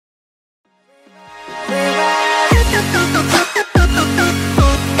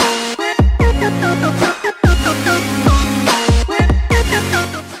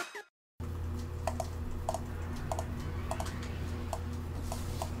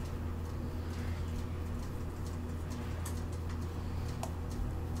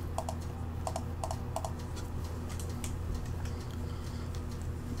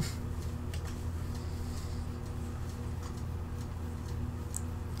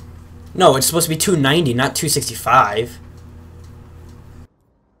No, it's supposed to be 290, not 265.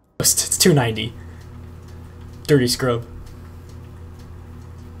 It's 290. Dirty scrub.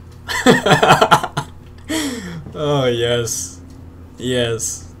 Oh, yes.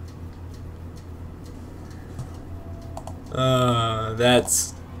 Yes.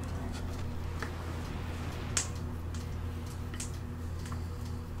 That's...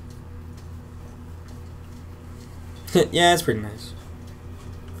 Yeah, it's pretty nice.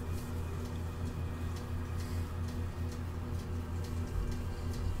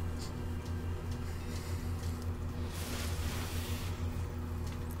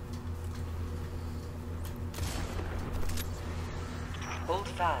 Hold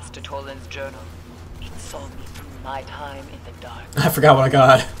fast to Toland's journal. It saw me through my time in the dark. I forgot what I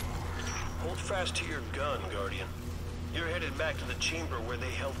got. Hold fast to your gun, Guardian. You're headed back to the chamber where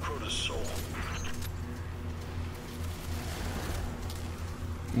they held Crota's soul.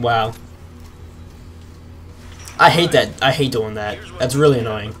 Wow. I hate that. I hate doing that. That's really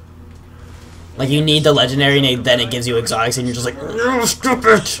annoying. Like, you need the legendary and then it gives you exotics and you're just like, no,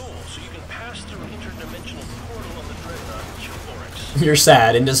 stupid! You're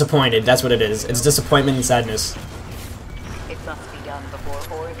sad and disappointed. That's what it is. It's disappointment and sadness. It must be done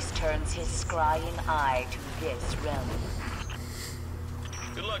before Oryx turns his scrying eye to this realm.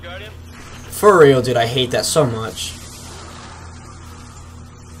 Good luck, Guardian. For real, dude, I hate that so much.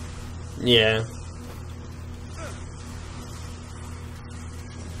 Yeah.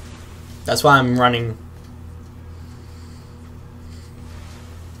 That's why I'm running.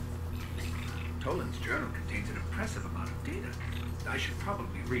 Toland's journal contains an impressive amount of data. I should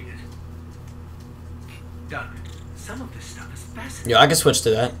probably read it. Done. Some of this stuff is fascinating. Yo, I can switch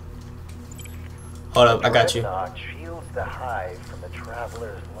to that. Hold up, I got you. Shields the hive from the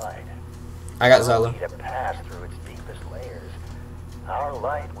traveler's light. I got Zella. To pass through its deepest layers. Our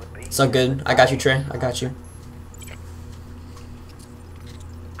light would be So good. I got you, Trey. I got you.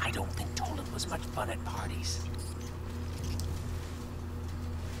 I don't think Toland was much fun at parties.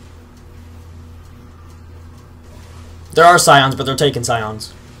 There are scions, but they're taking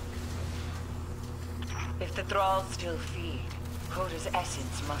scions. If the thralls still feed, Crota's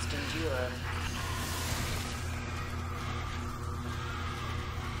essence must endure.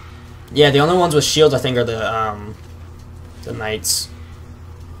 Yeah, the only ones with shields I think are the knights.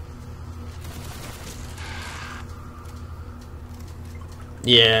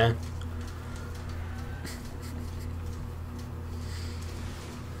 Yeah.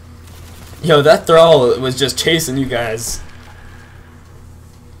 Yo, that thrall was just chasing you guys.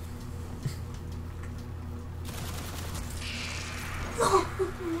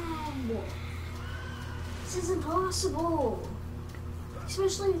 This is impossible.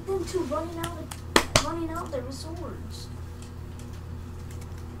 Especially with them two running out there with swords.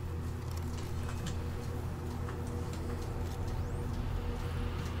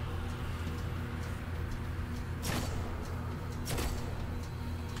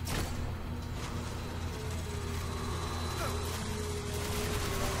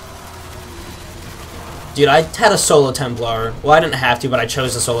 Dude, I had a solo Templar. Well, I didn't have to, but I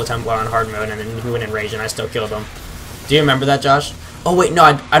chose the solo Templar on hard mode, and then he went in rage, and I still killed him. Do you remember that, Josh? Oh, wait, no,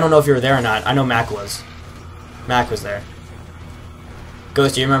 I don't know if you were there or not. I know Mac was. Mac was there.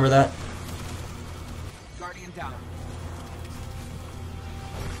 Ghost, do you remember that? Guardian down.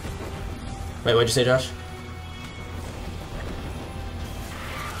 Wait, what'd you say, Josh?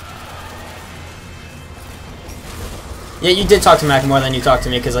 Yeah, you did talk to Mac more than you talked to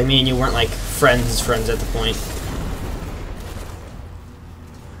me, because like me and you weren't like friends at the point.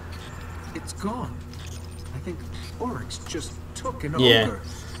 It's gone. I think Oryx just took an Yeah. ogre.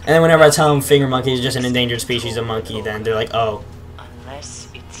 And then whenever I tell them FingerMonkey is just an endangered species of monkey, then they're like, oh. Unless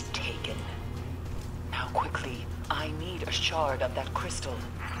it's taken. Now quickly, I need a shard of that crystal.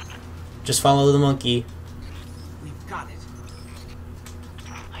 Just follow the monkey. We've got it.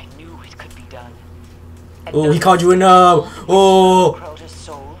 I knew it could be done. Oh, he called you a no. Oh. Crota's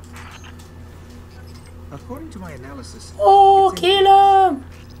soul. According to my analysis. Oh, kill him.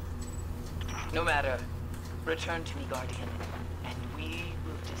 No matter. Return to me, Guardian, and we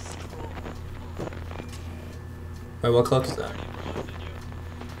will disable. Wait, what cloak is that?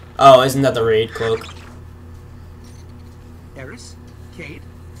 Oh, isn't that the raid cloak? Eris? Cade?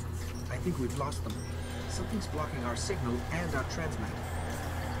 I think we've lost them. Something's blocking our signal and our transmat.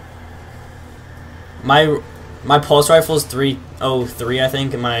 My pulse rifle is 303, I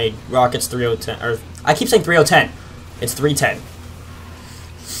think, and my rocket's 3010. Or I keep saying 3010. It's 310.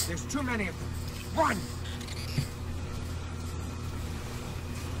 There's too many of them. Run!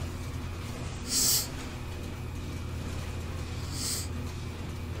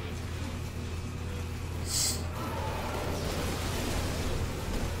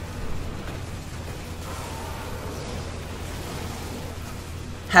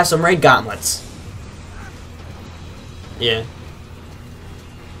 Have some raid gauntlets. Yeah.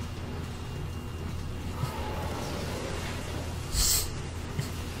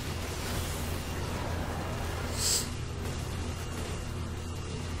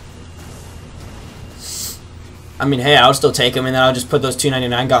 I mean, hey, I'll still take them, and then I'll just put those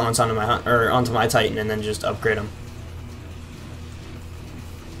 299 gauntlets onto my onto my Titan, and then just upgrade them.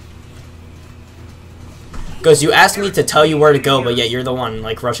 Because you asked me to tell you where to go, but yet you're the one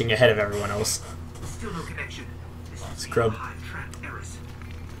like rushing ahead of everyone else. Still no connection. Scrub.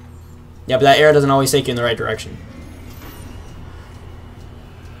 Yeah, but that arrow doesn't always take you in the right direction.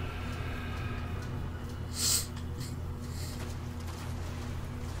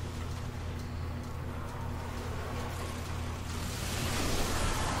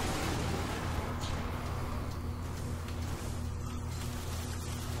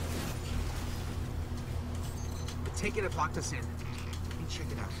 Ticket it locked us in. Let me check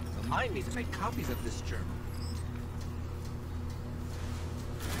it out. Remind me to make copies of this journal.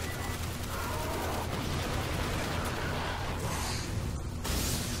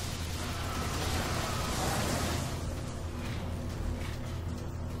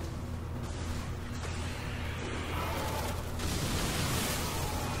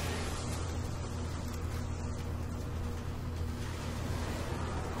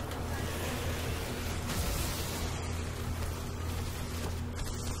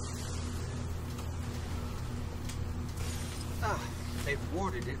 They've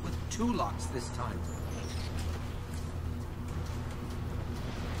warded it with 2 locks this time.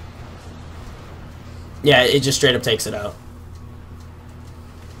 Yeah, it just straight up takes it out.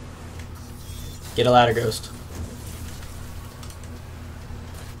 Get a ladder, Ghost.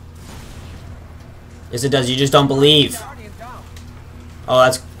 Yes, it does. You just don't believe. Oh,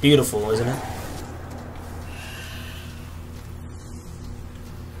 that's beautiful, isn't it?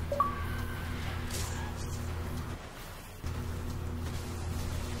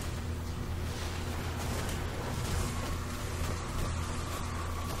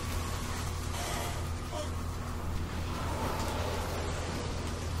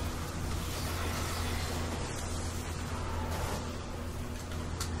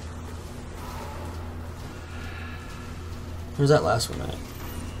 Where's that last one at?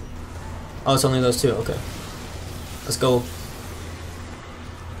 Oh, it's only those 2. Okay. Let's go.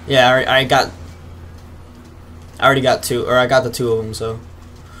 Yeah, I already got 2, or I got the 2 of them, so.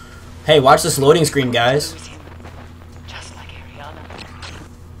 Hey, watch this loading screen, guys. Just like Ariana.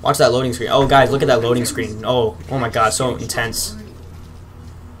 Watch that loading screen. Oh, guys, look at that loading screen. Oh my god, so intense.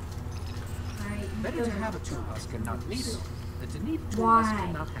 Better to have a tool husk and not need it than to need a tool husk and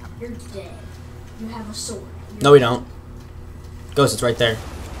Why? not have it. You're dead. You have a sword. No, we don't. Ghost, it's right there.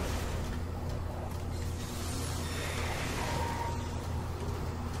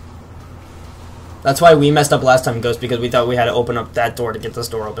 That's why we messed up last time, Ghost, because we thought we had to open up that door to get this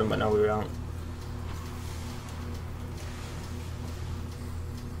door open, but no, we don't.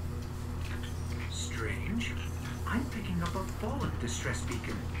 Strange. I'm picking up a fallen distress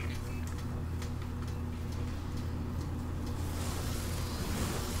beacon.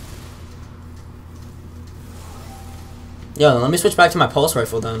 Yo, let me switch back to my pulse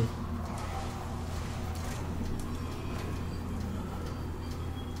rifle then.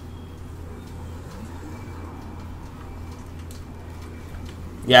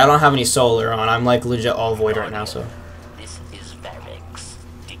 Yeah, I don't have any solar on. I'm like legit all void right now, so. This is Varix.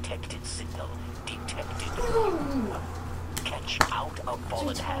 Detected signal. Detected. Catch out of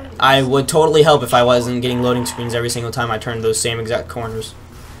fallen hands. I would totally help if I wasn't getting loading screens every single time I turned those same exact corners.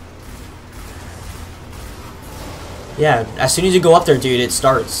 Yeah, as soon as you go up there, dude, it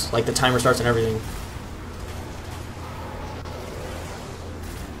starts. Like, the timer starts and everything.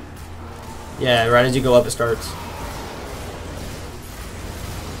 Yeah, right as you go up, it starts.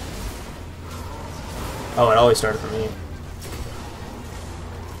 Oh, it always started for me.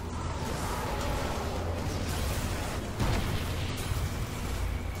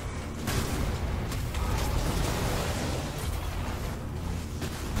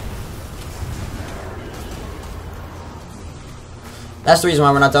 That's the reason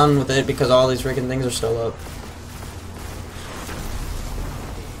why we're not done with it, because all these freaking things are still up.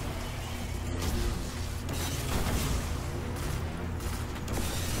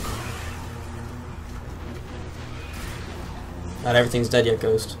 Not everything's dead yet,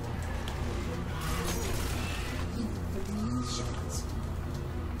 Ghost.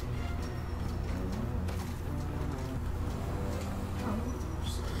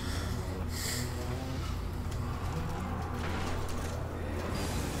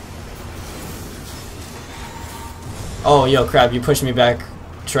 Oh, yo, crap, you pushed me back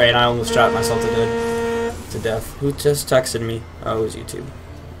Trey, and I almost shot myself to death. Who just texted me? Oh, it was YouTube.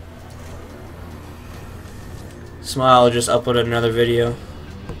 Smile just uploaded another video.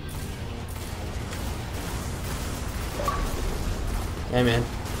 Hey, man.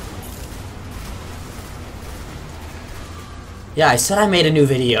 Yeah, I said I made a new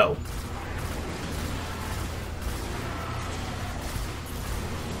video.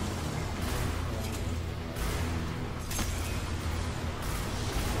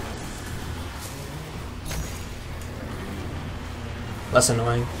 Less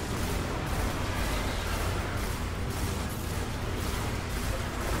annoying.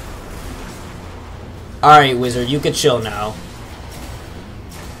 Alright, Wizard, you could chill now.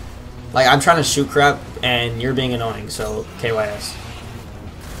 Like, I'm trying to shoot crap, and you're being annoying, so KYS.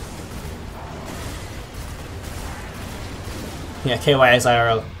 Yeah, KYS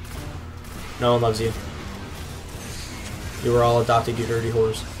IRL. No one loves you. You were all adopted, you dirty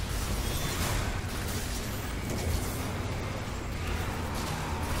whores.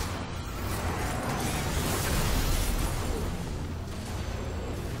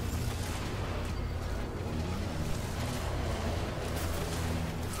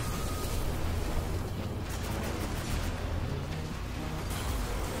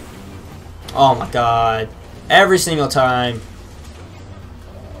 Oh my god. Every single time.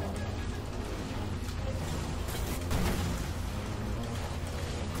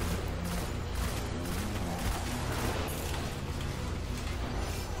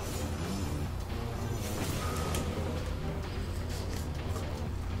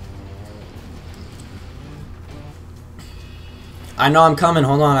 I know I'm coming.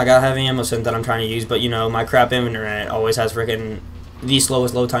 Hold on. I got a heavy ammo synth that I'm trying to use, but you know, my crap inventory always has freaking the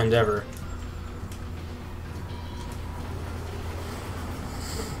slowest load times ever.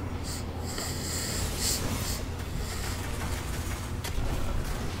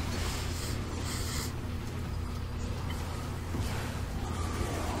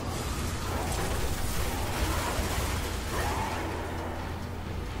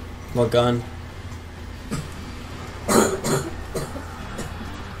 What gun?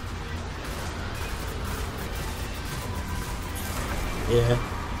 Yeah.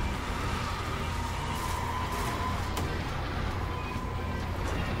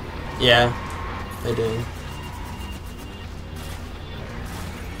 Yeah, I do.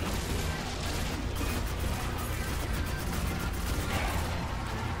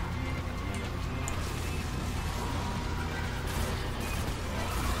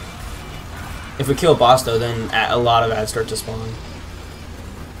 If we kill boss though, then a lot of ads start to spawn.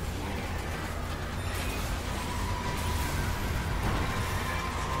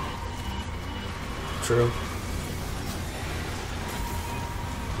 True.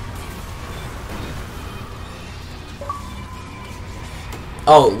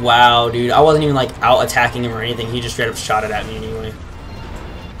 Oh wow, dude! I wasn't even like out attacking him or anything. He just straight up shot it at me anyway,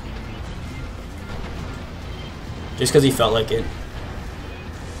 just because he felt like it.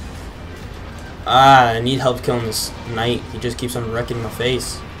 Ah, I need help killing this knight. He just keeps on wrecking my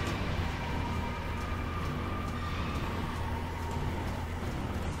face.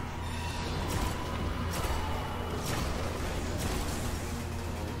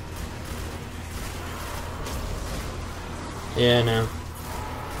 Yeah, no.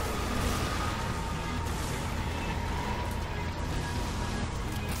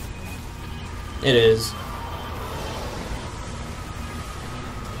 It is.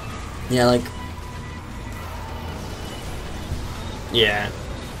 Yeah, like... Yeah.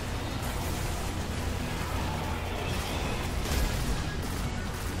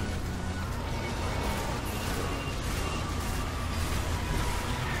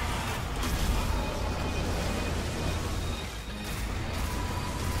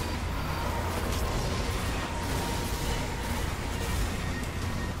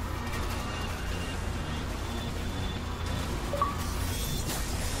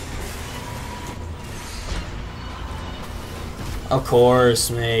 Of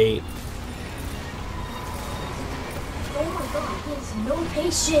course, mate. Oh my god, he has no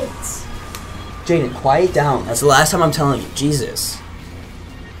patience. Jaden, quiet down. That's the last time I'm telling you. Jesus.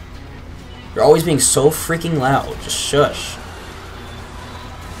 You're always being so freaking loud. Just shush.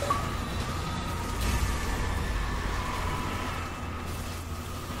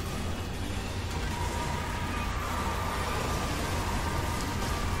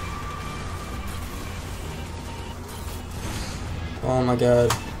 Oh my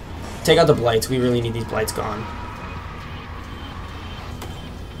god. Take out the blights. We really need these blights gone.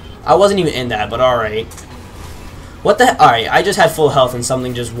 I wasn't even in that, but alright. What the heck? Alright, I just had full health and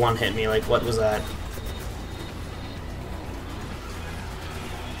something just one hit me. Like, what was that?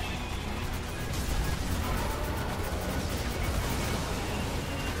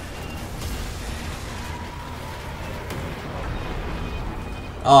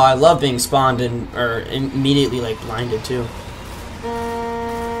 Oh, I love being spawned or immediately like blinded too.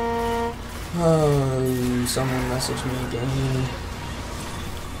 Oh, someone messaged me again.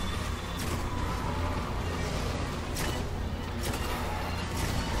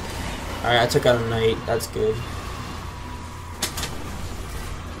 Alright, I took out a knight. That's good.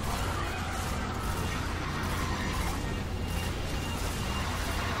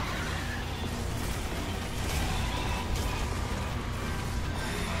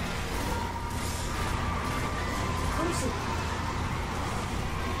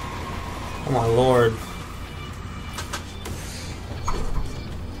 Oh my lord.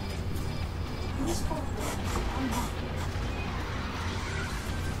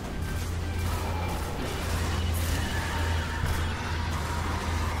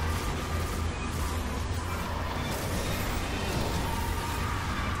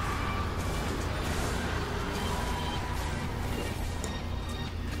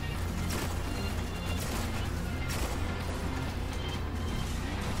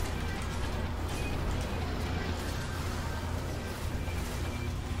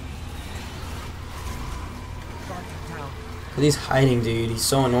 But he's hiding, dude. He's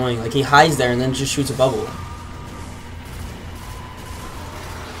so annoying. Like, he hides there and then just shoots a bubble.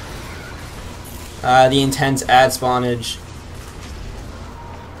 The intense ad spawnage.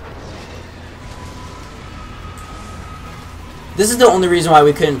 This is the only reason why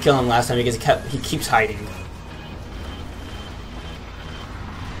we couldn't kill him last time, because he keeps hiding.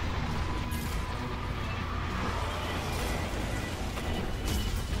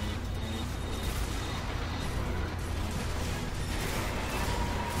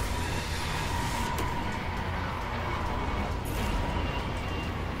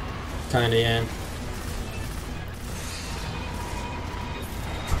 Kinda, yeah.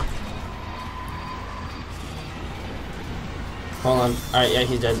 Hold on. Alright, yeah,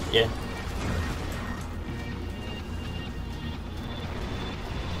 he's dead. Yeah.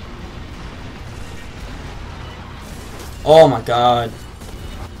 Oh my god.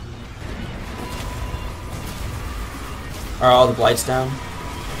 Are all the blights down?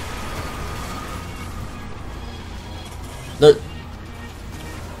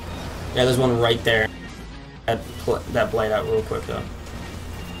 Yeah, there's one right there. That blight out real quick though.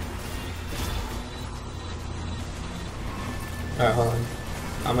 Alright, hold on.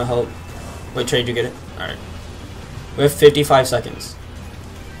 I'm gonna help. Wait, Trey, did you get it? Alright. We have 55 seconds.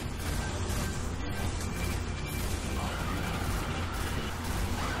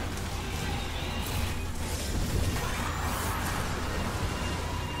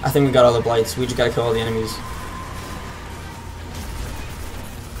 I think we got all the blights. We just gotta kill all the enemies.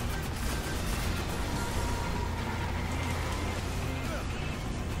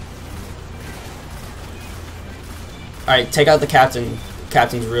 Alright, take out the captain. The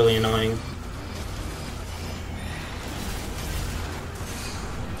captain's really annoying.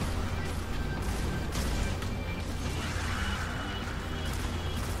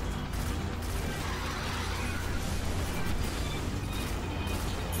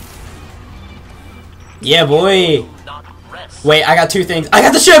 Yeah, boy! Wait, I got two things. I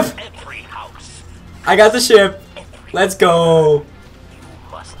got the ship! I got the ship! Let's go!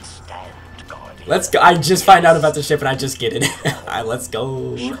 Let's go. I just find out about the ship and I just get it. Alright, let's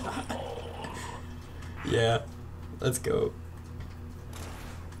go. Yeah. Let's go.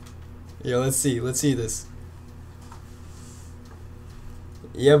 Yeah, let's see this.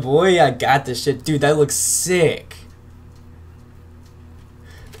 Yeah, boy, I got this ship. Dude, that looks sick.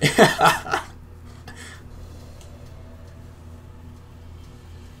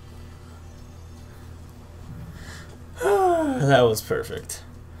 That was perfect.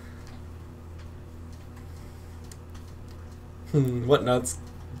 What nuts?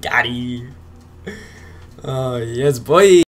 Got he. Oh, yes, boy.